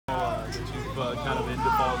kind of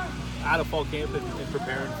out of fall camp and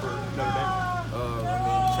preparing for Notre Dame?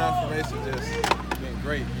 Transformation just been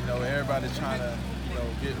great. Everybody's trying to,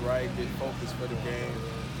 get right, get focused for the game.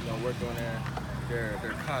 Work on their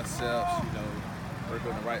concepts. Work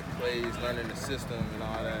on the right plays, learning the system and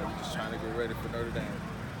all that. We're just trying to get ready for Notre Dame.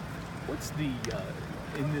 What's the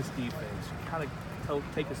in this defense? Kind of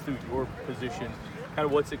take us through your position. Kind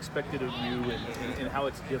of what's expected of you and how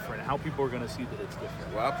it's different, how people are going to see that it's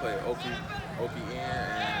different. Well, I play Okie in,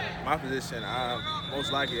 and my position, I'm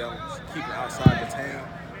keeping outside the team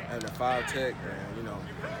and the 5 tech,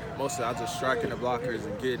 and mostly I just striking the blockers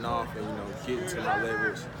and getting off and getting to my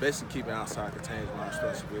leverage. Basically, keeping outside the team is my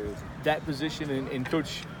responsibility. That position, and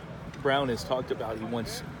Coach Brown has talked about he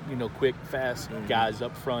wants quick, fast guys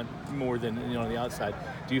up front more than on the outside.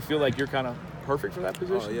 Do you feel like you're kind of perfect for that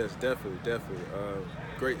position? Oh yes, definitely.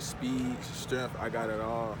 Great speed, strength. I got it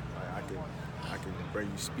all. I can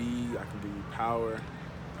bring you speed. I can give you power.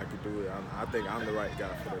 I can do it. I think I'm the right guy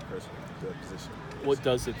for that position. What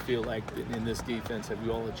does it feel like in this defense? Have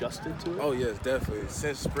you all adjusted to it? Oh yes, definitely.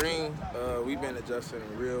 Since spring, we've been adjusting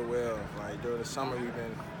real well. Like during the summer, we've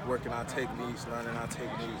been working our techniques, learning our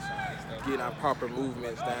techniques, getting our proper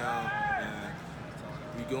movements down, and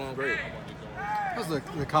we're doing great. How's the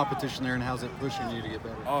competition there, and how's it pushing you to get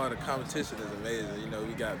better? Oh, the competition is amazing.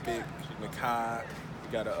 We got Big Makai,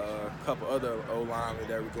 we got a couple other O-linemen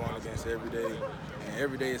that we're going against every day, and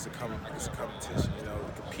every day it's a competition.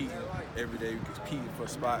 We're competing every day. We're competing for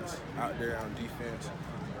spots out there on defense.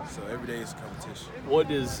 So every day is a competition.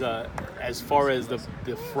 What is, as far as the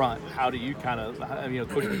front, how do you kind of,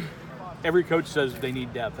 every coach says they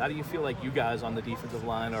need depth. How do you feel like you guys on the defensive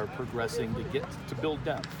line are progressing to build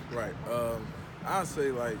depth? Right. I'd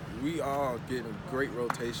say we all getting great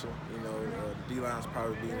rotation. The D-line's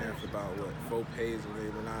probably being there for about 4 pays, and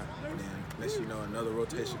maybe not. And then next another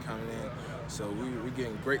rotation coming in. So we're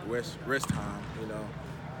getting great rest time.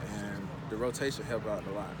 And the rotation helped out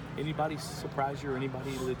a lot. Anybody surprise you, or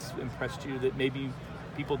anybody that's impressed you that maybe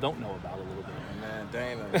people don't know about a little bit? Man,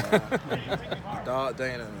 Dana, man. My dog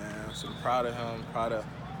Dana, man. I'm so proud of him, proud of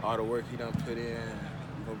all the work he done put in.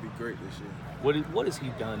 He's going to be great this year. What has he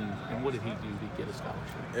done, and what did he do to get a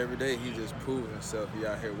scholarship? Every day he just proving himself. He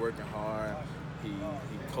out here working hard. He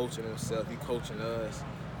coaching himself. He coaching us.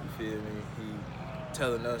 You feel me? He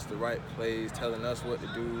telling us the right plays, telling us what to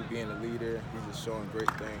do, being a leader. He's just showing great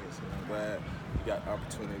things, and I'm glad he got the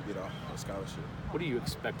opportunity to get a scholarship. What do you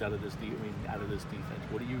expect out of this defense?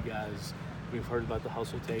 What do you guys? We've heard about the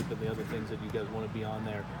hustle tape and the other things that you guys want to be on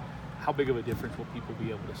there. How big of a difference will people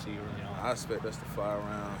be able to see early on? I expect us to fly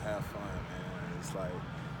around, have fun, man. It's like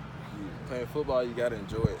playing football, you got to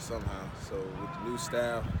enjoy it somehow. So with the new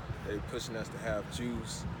staff, they're pushing us to have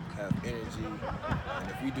juice, have energy, and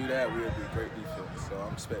if we do that, we'll be a great defense. So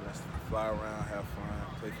I'm expecting us to fly around, have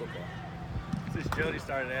fun, play football. Since Jody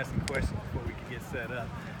started asking questions before we could get set up,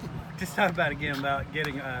 just talk about getting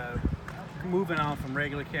moving on from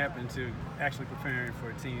regular camp into actually preparing for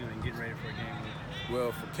a team and getting ready for a game week.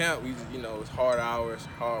 Well, for camp, it's hard hours,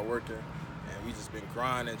 hard working, and we just been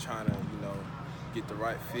grinding, trying to, get the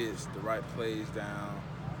right fits, the right plays down.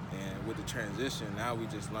 And with the transition, now we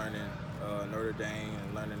just learning Notre Dame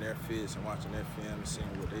and learning their fits and watching their film and seeing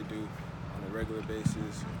what they do on a regular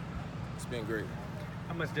basis. It's been great.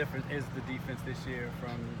 How much different is the defense this year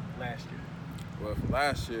from last year? Well, from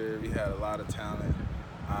last year, we had a lot of talent,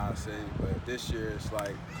 I'd say, but this year it's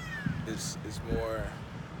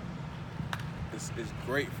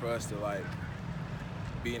great for us to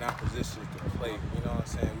be in our position to play. You know what I'm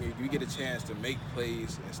saying? We get a chance to make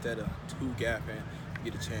plays instead of two-gapping.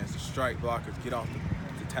 We get a chance to strike blockers, get off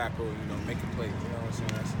the tackle, make a play. You know what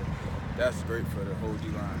I'm saying? That's great for the whole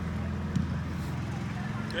D-line.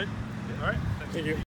 Good. All right. Thank you.